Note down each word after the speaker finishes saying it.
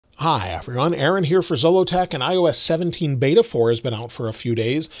Hi everyone, Aaron here for Zollotech, and iOS 17 Beta 4 has been out for a few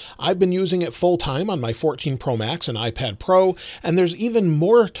days. I've been using it full time on my 14 Pro Max and iPad Pro, and there's even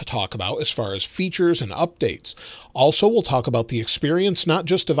more to talk about as far as features and updates. Also, we'll talk about the experience not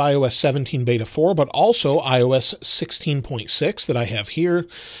just of iOS 17 Beta 4, but also iOS 16.6 that I have here,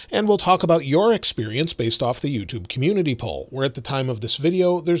 and we'll talk about your experience based off the YouTube community poll, where at the time of this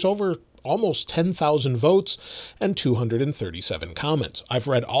video, there's over almost 10,000 votes and 237 comments. I've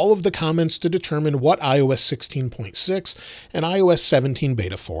read all of the comments to determine what iOS 16.6 and iOS 17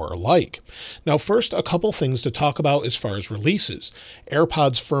 Beta 4 are like. Now, first, a couple things to talk about as far as releases.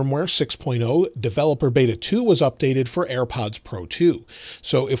 AirPods firmware 6.0 Developer Beta 2 was updated for AirPods Pro 2.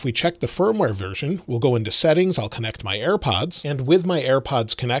 So if we check the firmware version, we'll go into settings, I'll connect my AirPods, and with my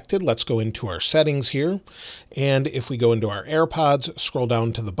AirPods connected, let's go into our settings here. And if we go into our AirPods, scroll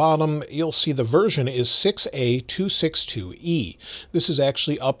down to the bottom, you'll see the version is 6A262E. This is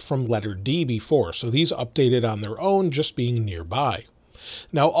actually up from letter D before, so these updated on their own, just being nearby.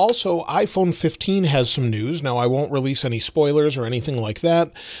 Now also, iPhone 15 has some news. Now I won't release any spoilers or anything like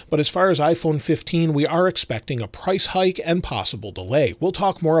that, but as far as iPhone 15, we are expecting a price hike and possible delay. We'll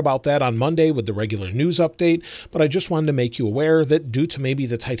talk more about that on Monday with the regular news update, but I just wanted to make you aware that due to maybe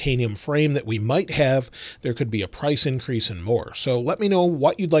the titanium frame that we might have, there could be a price increase and more. So let me know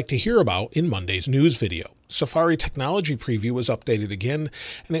what you'd like to hear about in Monday's news video. Safari Technology Preview was updated again,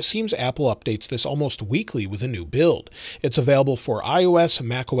 and it seems Apple updates this almost weekly with a new build. It's available for iOS,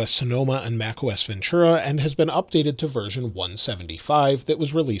 macOS Sonoma, and macOS Ventura, and has been updated to version 175 that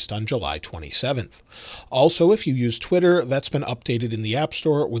was released on July 27th. Also, if you use Twitter, that's been updated in the App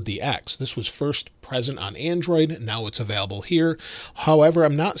Store with the X. This was first present on Android, now it's available here. However,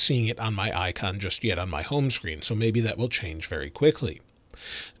 I'm not seeing it on my icon just yet on my home screen, so maybe that will change very quickly.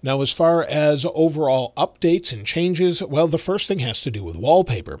 Now, as far as overall updates and changes, well, the first thing has to do with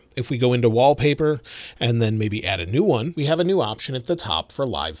wallpaper. If we go into wallpaper and then maybe add a new one, we have a new option at the top for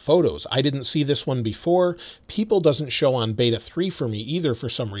live photos. I didn't see this one before. People doesn't show on beta 3 for me either for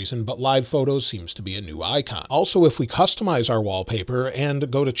some reason, but live photos seems to be a new icon. Also, if we customize our wallpaper and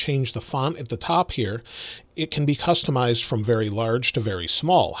go to change the font at the top here, it can be customized from very large to very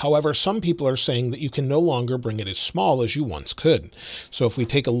small. However, some people are saying that you can no longer bring it as small as you once could. So if we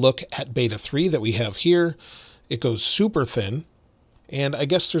take a look at beta 3 that we have here, it goes super thin, and I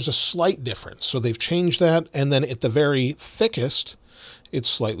guess there's a slight difference. So they've changed that, and then at the very thickest, it's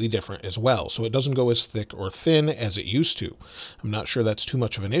slightly different as well. So it doesn't go as thick or thin as it used to. I'm not sure that's too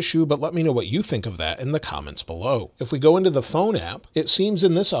much of an issue, but let me know what you think of that in the comments below. If we go into the phone app, it seems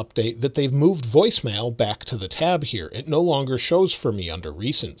in this update that they've moved voicemail back to the tab here. It no longer shows for me under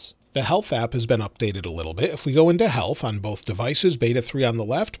recents. The Health app has been updated a little bit. If we go into Health on both devices, Beta 3 on the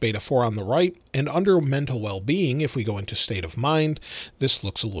left, Beta 4 on the right, and under Mental Well-Being, if we go into State of Mind, this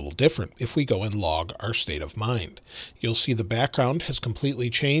looks a little different if we go and log our state of mind. You'll see the background has completely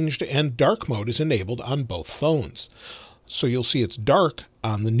changed and dark mode is enabled on both phones. So you'll see it's dark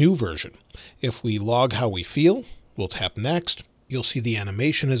on the new version. If we log how we feel, we'll tap Next. You'll see the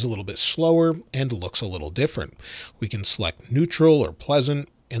animation is a little bit slower and looks a little different. We can select neutral or pleasant,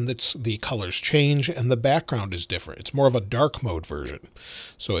 and the colors change and the background is different. It's more of a dark mode version.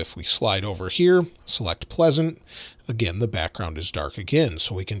 So if we slide over here, select pleasant, again, the background is dark again.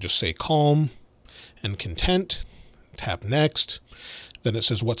 So we can just say calm and content, tap next. Then it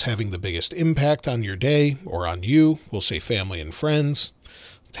says what's having the biggest impact on your day or on you. We'll say family and friends,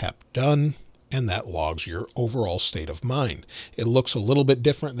 tap done. And that logs your overall state of mind. It looks a little bit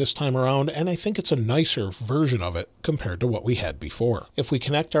different this time around, and I think it's a nicer version of it compared to what we had before. If we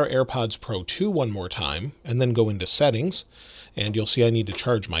connect our AirPods Pro 2 one more time, and then go into settings, and you'll see I need to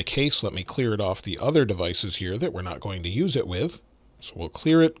charge my case. Let me clear it off the other devices here that we're not going to use it with. So we'll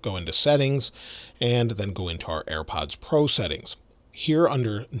clear it, go into settings, and then go into our AirPods Pro settings. Here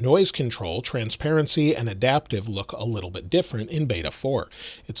under noise control, transparency and adaptive look a little bit different in beta 4.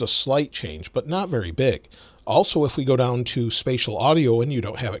 It's a slight change, but not very big. Also, if we go down to spatial audio and you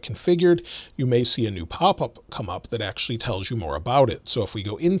don't have it configured, you may see a new pop-up come up that actually tells you more about it. So if we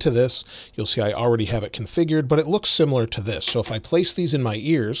go into this, you'll see I already have it configured, but it looks similar to this. So if I place these in my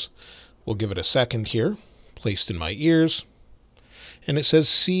ears, we'll give it a second here, placed in my ears, and it says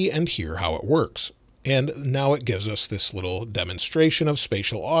see and hear how it works. And now it gives us this little demonstration of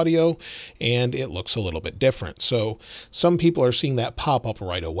spatial audio, and it looks a little bit different. So some people are seeing that pop up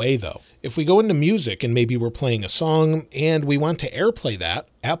right away though. If we go into music and maybe we're playing a song and we want to AirPlay that,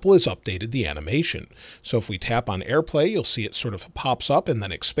 Apple has updated the animation. So if we tap on AirPlay, you'll see it sort of pops up and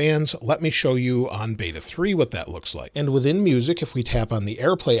then expands. Let me show you on Beta 3 what that looks like. And within Music, if we tap on the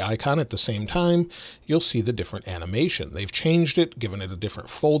AirPlay icon at the same time, you'll see the different animation. They've changed it, given it a different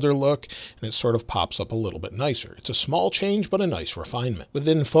folder look, and it sort of pops up a little bit nicer. It's a small change, but a nice refinement.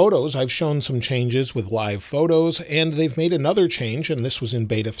 Within Photos, I've shown some changes with live photos, and they've made another change, and this was in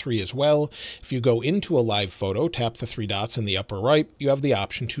Beta 3 as well. If you go into a live photo, tap the three dots in the upper right, you have the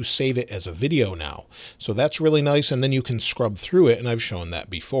option to save it as a video now. So that's really nice, and then you can scrub through it, and I've shown that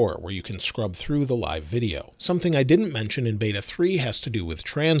before, where you can scrub through the live video. Something I didn't mention in Beta 3 has to do with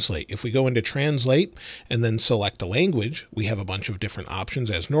Translate. If we go into Translate and then select a language, we have a bunch of different options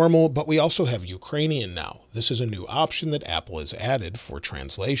as normal, but we also have Ukrainian now. This is a new option that Apple has added for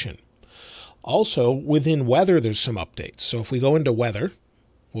translation. Also, within Weather, there's some updates. So if we go into Weather,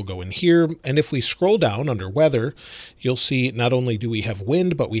 we'll go in here, and if we scroll down under Weather, you'll see not only do we have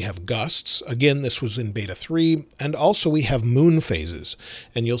wind, but we have gusts. Again, this was in Beta 3, and also we have moon phases,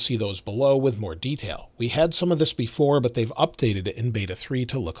 and you'll see those below with more detail. We had some of this before, but they've updated it in Beta 3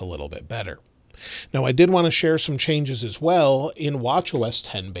 to look a little bit better. Now, I did want to share some changes as well in watchOS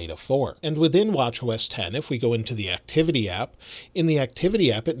 10 Beta 4. And within watchOS 10, if we go into the Activity app, in the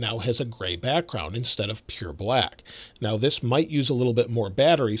Activity app, it now has a gray background instead of pure black. Now, this might use a little bit more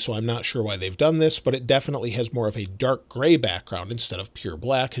battery, so I'm not sure why they've done this, but it definitely has more of a dark gray background instead of pure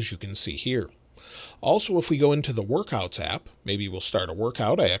black, as you can see here. Also, if we go into the Workouts app, maybe we'll start a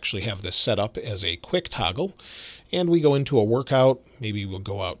workout. I actually have this set up as a quick toggle. And we go into a workout. Maybe we'll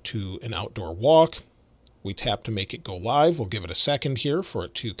go out to an outdoor walk. We tap to make it go live. We'll give it a second here for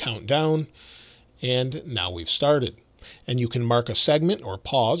it to count down. And now we've started. And you can mark a segment or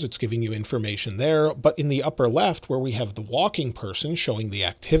pause. It's giving you information there. But in the upper left, where we have the walking person showing the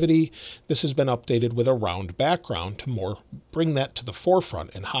activity, this has been updated with a round background to bring that to the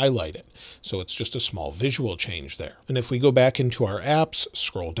forefront and highlight it. So it's just a small visual change there. And if we go back into our apps,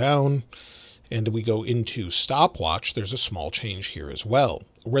 scroll down, and we go into Stopwatch, there's a small change here as well.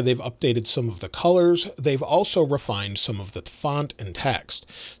 Where they've updated some of the colors, they've also refined some of the font and text.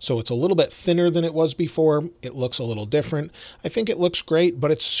 So it's a little bit thinner than it was before. It looks a little different. I think it looks great,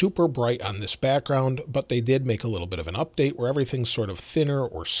 but it's super bright on this background, but they did make a little bit of an update where everything's sort of thinner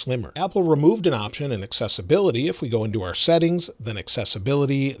or slimmer. Apple removed an option in accessibility. If we go into our settings, then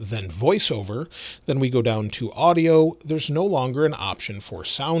accessibility, then voiceover, then we go down to audio, there's no longer an option for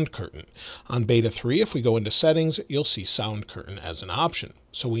sound curtain. On Beta 3, if we go into settings, you'll see sound curtain as an option.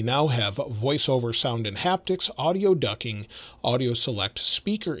 So we now have voiceover sound and haptics, audio ducking, audio select,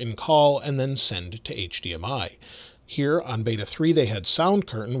 speaker in call, and then send to HDMI. Here on Beta 3, they had Sound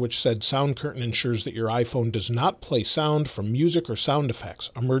Curtain, which said Sound Curtain ensures that your iPhone does not play sound from music or sound effects.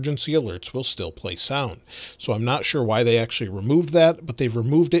 Emergency alerts will still play sound. So I'm not sure why they actually removed that, but they've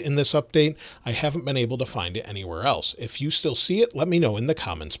removed it in this update. I haven't been able to find it anywhere else. If you still see it, let me know in the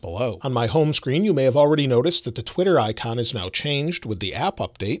comments below. On my home screen, you may have already noticed that the Twitter icon is now changed with the app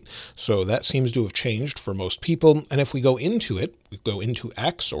update. So that seems to have changed for most people. And if we go into it, we go into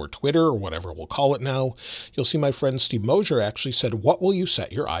X or Twitter or whatever we'll call it now, you'll see my friend Steve Mosier actually said, what will you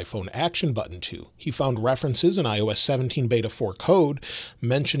set your iPhone action button to? He found references in iOS 17 Beta 4 code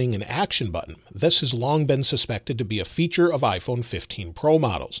mentioning an action button. This has long been suspected to be a feature of iPhone 15 Pro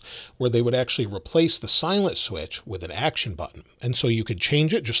models, where they would actually replace the silent switch with an action button. And so you could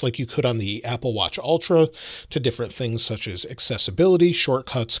change it just like you could on the Apple Watch Ultra to different things such as accessibility,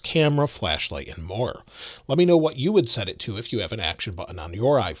 shortcuts, camera, flashlight, and more. Let me know what you would set it to if you have an action button on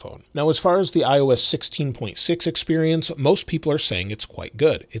your iPhone. Now, as far as the iOS 16.6 experience, most people are saying it's quite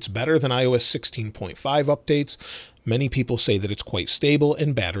good. It's better than iOS 16.5 updates. Many people say that it's quite stable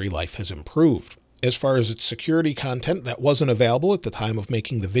and battery life has improved. As far as its security content, that wasn't available at the time of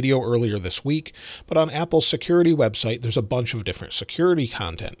making the video earlier this week, but on Apple's security website, there's a bunch of different security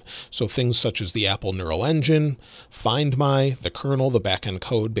content. So things such as the Apple Neural Engine, Find My, the kernel, the backend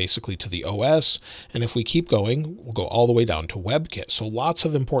code basically to the OS, and if we keep going, we'll go all the way down to WebKit. So lots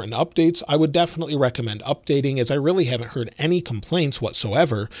of important updates. I would definitely recommend updating, as I really haven't heard any complaints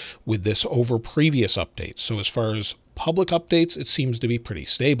whatsoever with this over previous updates. So as far as public updates, it seems to be pretty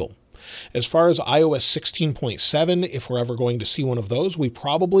stable. As far as iOS 16.7, if we're ever going to see one of those, we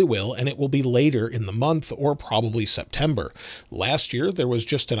probably will, and it will be later in the month or probably September. Last year, there was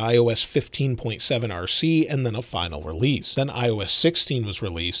just an iOS 15.7 RC and then a final release. Then iOS 16 was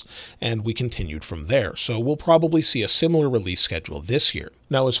released, and we continued from there. So we'll probably see a similar release schedule this year.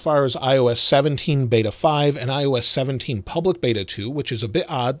 Now, as far as iOS 17 Beta 5 and iOS 17 Public Beta 2, which is a bit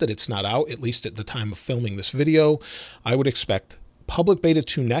odd that it's not out, at least at the time of filming this video, I would expect public beta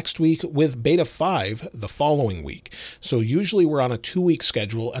 2 next week with beta 5 the following week. So usually we're on a 2-week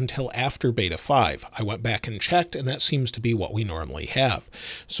schedule until after beta 5. I went back and checked, and that seems to be what we normally have.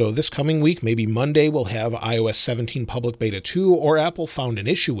 So this coming week, maybe Monday, we'll have iOS 17 public beta 2, or Apple found an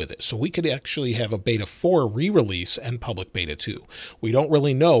issue with it. So we could actually have a beta 4 re-release and public beta 2. We don't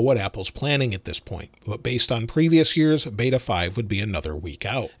really know what Apple's planning at this point, but based on previous years, beta 5 would be another week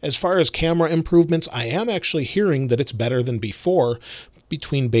out. As far as camera improvements, I am actually hearing that it's better than before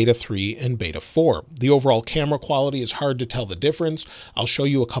between beta 3 and beta 4. The overall camera quality is hard to tell the difference. I'll show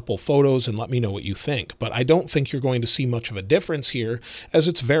you a couple photos and let me know what you think, but I don't think you're going to see much of a difference here, as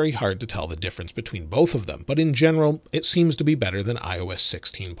it's very hard to tell the difference between both of them. But in general, it seems to be better than iOS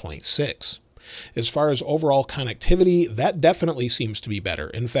 16.6. As far as overall connectivity, that definitely seems to be better.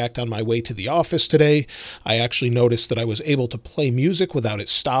 In fact, on my way to the office today, I actually noticed that I was able to play music without it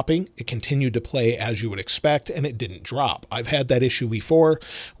stopping. It continued to play as you would expect, and it didn't drop. I've had that issue before,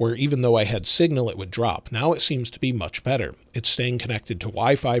 where even though I had signal, it would drop. Now it seems to be much better. It's staying connected to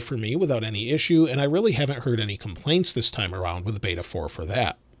Wi-Fi for me without any issue, and I really haven't heard any complaints this time around with beta 4 for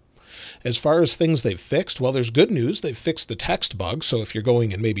that. As far as things they've fixed, well, there's good news. They've fixed the text bug, so if you're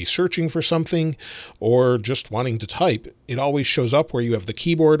going and maybe searching for something or just wanting to type, it always shows up where you have the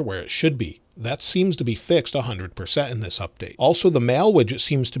keyboard where it should be. That seems to be fixed 100% in this update. Also, the mail widget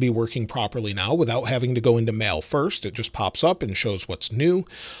seems to be working properly now without having to go into mail first. It just pops up and shows what's new.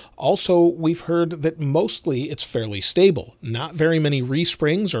 Also, we've heard that mostly it's fairly stable. Not very many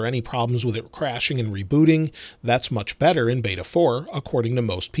resprings or any problems with it crashing and rebooting. That's much better in beta 4, according to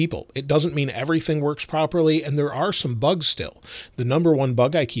most people. It doesn't mean everything works properly, and there are some bugs still. The number one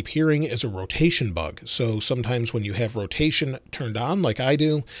bug I keep hearing is a rotation bug. So sometimes when you have rotation turned on, like I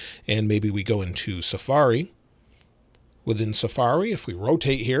do, and maybe we go into Safari. Within Safari, if we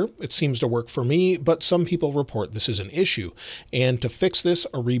rotate here, it seems to work for me, but some people report this is an issue. And to fix this,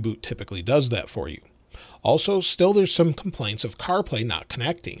 a reboot typically does that for you. Also, still there's some complaints of CarPlay not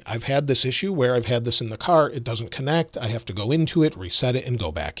connecting. I've had this issue where I've had this in the car, it doesn't connect, I have to go into it, reset it, and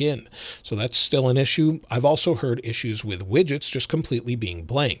go back in. So that's still an issue. I've also heard issues with widgets just completely being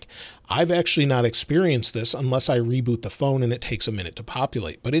blank. I've actually not experienced this unless I reboot the phone and it takes a minute to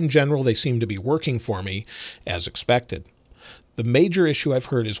populate, but in general they seem to be working for me as expected. The major issue I've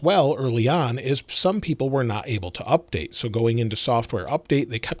heard as well early on is some people were not able to update. So going into software update,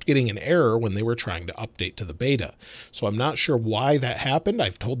 they kept getting an error when they were trying to update to the beta. So I'm not sure why that happened.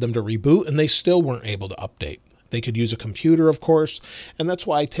 I've told them to reboot and they still weren't able to update. They could use a computer, of course, and that's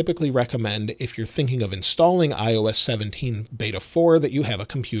why I typically recommend, if you're thinking of installing iOS 17 Beta 4, that you have a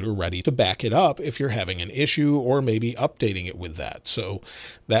computer ready to back it up if you're having an issue or maybe updating it with that. So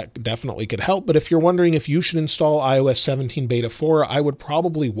that definitely could help. But if you're wondering if you should install iOS 17 Beta 4, I would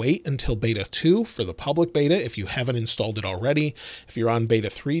probably wait until Beta 2 for the public beta if you haven't installed it already. If you're on Beta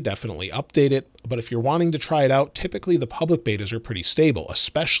 3, definitely update it. But if you're wanting to try it out, typically the public betas are pretty stable,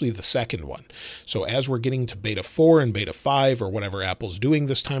 especially the second one. So as we're getting to Beta 4 and Beta 5 or whatever Apple's doing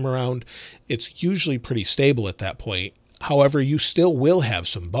this time around, it's usually pretty stable at that point. However, you still will have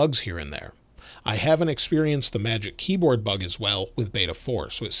some bugs here and there. I haven't experienced the Magic Keyboard bug as well with Beta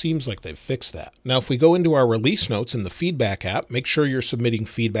 4, so it seems like they've fixed that. Now, if we go into our release notes in the feedback app, make sure you're submitting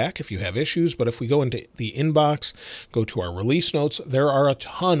feedback if you have issues, but if we go into the inbox, go to our release notes, there are a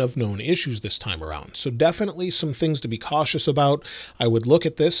ton of known issues this time around. So definitely some things to be cautious about. I would look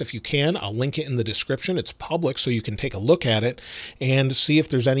at this if you can. I'll link it in the description. It's public, so you can take a look at it and see if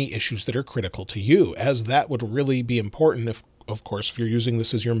there's any issues that are critical to you, as that would really be important if, of course, if you're using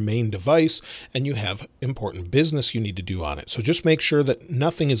this as your main device and you have important business you need to do on it. So just make sure that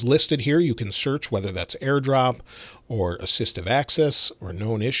nothing is listed here. You can search whether that's AirDrop or assistive access or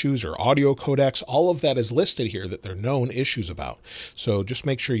known issues or audio codecs. All of that is listed here that there are known issues about. So just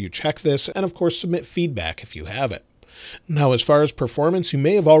make sure you check this and, of course, submit feedback if you have it. Now, as far as performance, you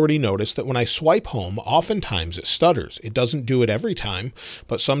may have already noticed that when I swipe home, oftentimes it stutters. It doesn't do it every time,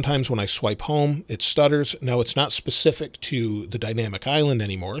 but sometimes when I swipe home, it stutters. Now, it's not specific to the dynamic island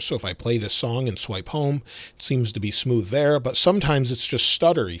anymore, so if I play this song and swipe home, it seems to be smooth there, but sometimes it's just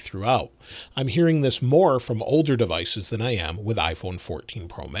stuttery throughout. I'm hearing this more from older devices than I am with iPhone 14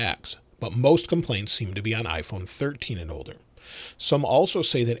 Pro Max, but most complaints seem to be on iPhone 13 and older. Some also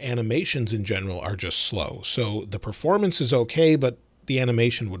say that animations in general are just slow. So the performance is okay, but the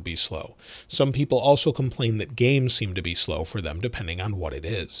animation would be slow. Some people also complain that games seem to be slow for them, depending on what it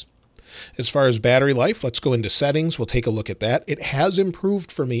is. As far as battery life, let's go into settings. We'll take a look at that. It has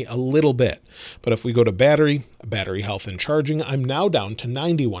improved for me a little bit, but if we go to battery, Battery health and charging, I'm now down to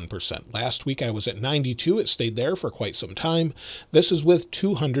 91%. Last week I was at 92. It stayed there for quite some time. This is with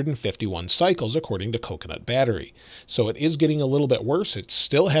 251 cycles according to Coconut Battery. So it is getting a little bit worse. It's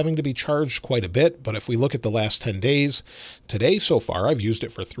still having to be charged quite a bit, but if we look at the last 10 days, today so far I've used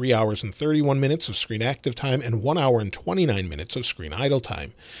it for 3 hours and 31 minutes of screen active time and 1 hour and 29 minutes of screen idle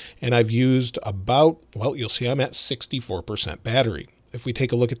time. And I've used about, well, you'll see I'm at 64% battery. If we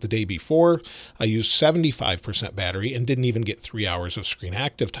take a look at the day before, I used 75% battery and didn't even get 3 hours of screen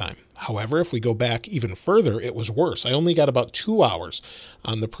active time. However, if we go back even further, it was worse. I only got about 2 hours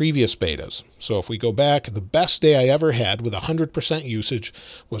on the previous betas. So if we go back, the best day I ever had with 100% usage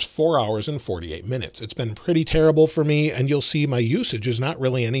was 4 hours and 48 minutes. It's been pretty terrible for me, and you'll see my usage is not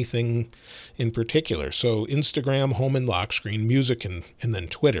really anything in particular. So Instagram, home and lock screen, music, and then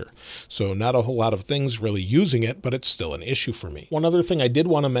Twitter. So not a whole lot of things really using it, but it's still an issue for me. One other thing I did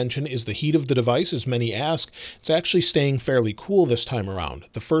want to mention is the heat of the device, as many ask. It's actually staying fairly cool this time around.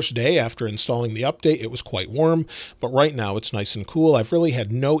 The first day after installing the update, it was quite warm, but right now it's nice and cool. I've really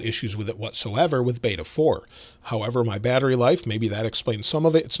had no issues with it whatsoever with Beta 4. However, my battery life, maybe that explains some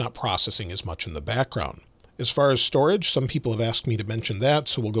of it. It's not processing as much in the background. As far as storage, some people have asked me to mention that,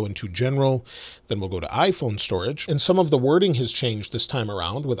 so we'll go into general, then we'll go to iPhone storage. And some of the wording has changed this time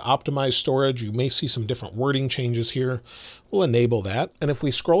around. With optimized storage, you may see some different wording changes here. We'll enable that. And if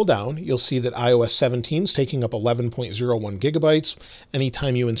we scroll down, you'll see that iOS 17 is taking up 11.01 gigabytes.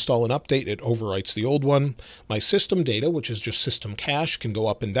 Anytime you install an update, it overwrites the old one. My system data, which is just system cache, can go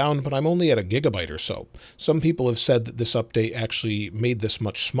up and down, but I'm only at a gigabyte or so. Some people have said that this update actually made this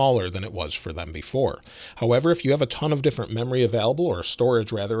much smaller than it was for them before. However, if you have a ton of different memory available, or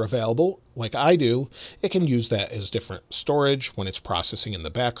storage rather available, like I do, it can use that as different storage when it's processing in the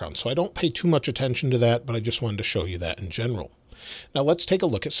background. So I don't pay too much attention to that, but I just wanted to show you that in general. Now let's take a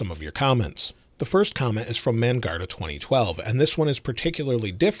look at some of your comments. The first comment is from Mangarda 2012, and this one is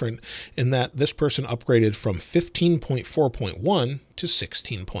particularly different in that this person upgraded from 15.4.1 to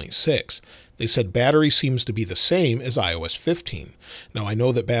 16.6. They said battery seems to be the same as iOS 15. Now I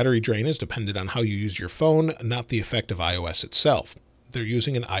know that battery drain is dependent on how you use your phone, not the effect of iOS itself. They're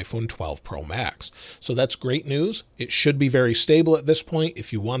using an iPhone 12 Pro Max. So that's great news. It should be very stable at this point.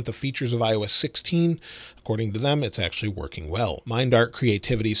 If you want the features of iOS 16, according to them, it's actually working well. MindArt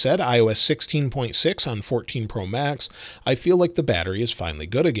Creativity said iOS 16.6 on 14 Pro Max. I feel like the battery is finally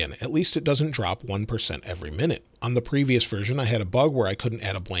good again. At least it doesn't drop 1% every minute. On the previous version, I had a bug where I couldn't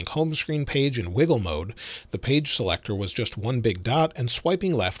add a blank home screen page in wiggle mode. The page selector was just one big dot, and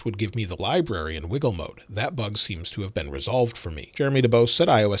swiping left would give me the library in wiggle mode. That bug seems to have been resolved for me. Jeremy DeBose said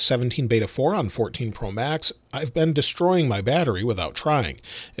iOS 17 Beta 4 on 14 Pro Max. I've been destroying my battery without trying.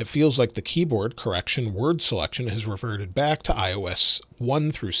 It feels like the keyboard correction word selection has reverted back to iOS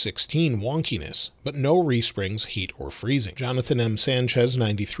 1 through 16 wonkiness, but no resprings, heat, or freezing. Jonathan M. Sanchez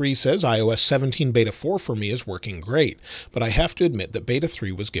 93 says iOS 17 Beta 4 for me is working great, but I have to admit that Beta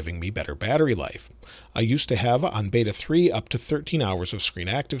 3 was giving me better battery life. I used to have on Beta 3 up to 13 hours of screen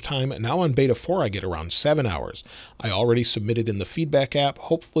active time, and now on Beta 4 I get around 7 hours. I already submitted in the feedback app.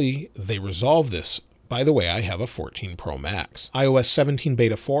 Hopefully they resolve this. By the way, I have a 14 Pro Max. iOS 17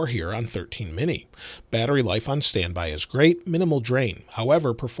 Beta 4 here on 13 mini. Battery life on standby is great, minimal drain.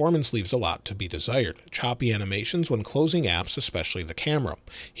 However, performance leaves a lot to be desired. Choppy animations when closing apps, especially the camera.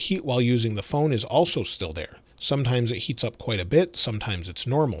 Heat while using the phone is also still there. Sometimes it heats up quite a bit, sometimes it's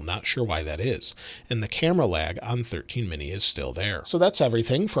normal, not sure why that is. And the camera lag on 13 mini is still there. So that's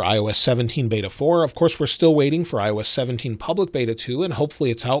everything for iOS 17 Beta 4. Of course, we're still waiting for iOS 17 Public Beta 2, and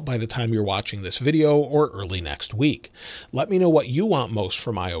hopefully it's out by the time you're watching this video or early next week. Let me know what you want most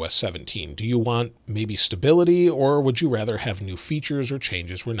from iOS 17. Do you want maybe stability, or would you rather have new features or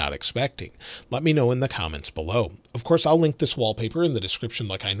changes we're not expecting? Let me know in the comments below. Of course, I'll link this wallpaper in the description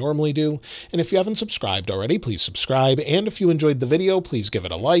like I normally do, and if you haven't subscribed already, please subscribe, and if you enjoyed the video, please give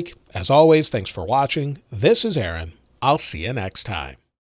it a like. As always, thanks for watching. This is Aaron. I'll see you next time.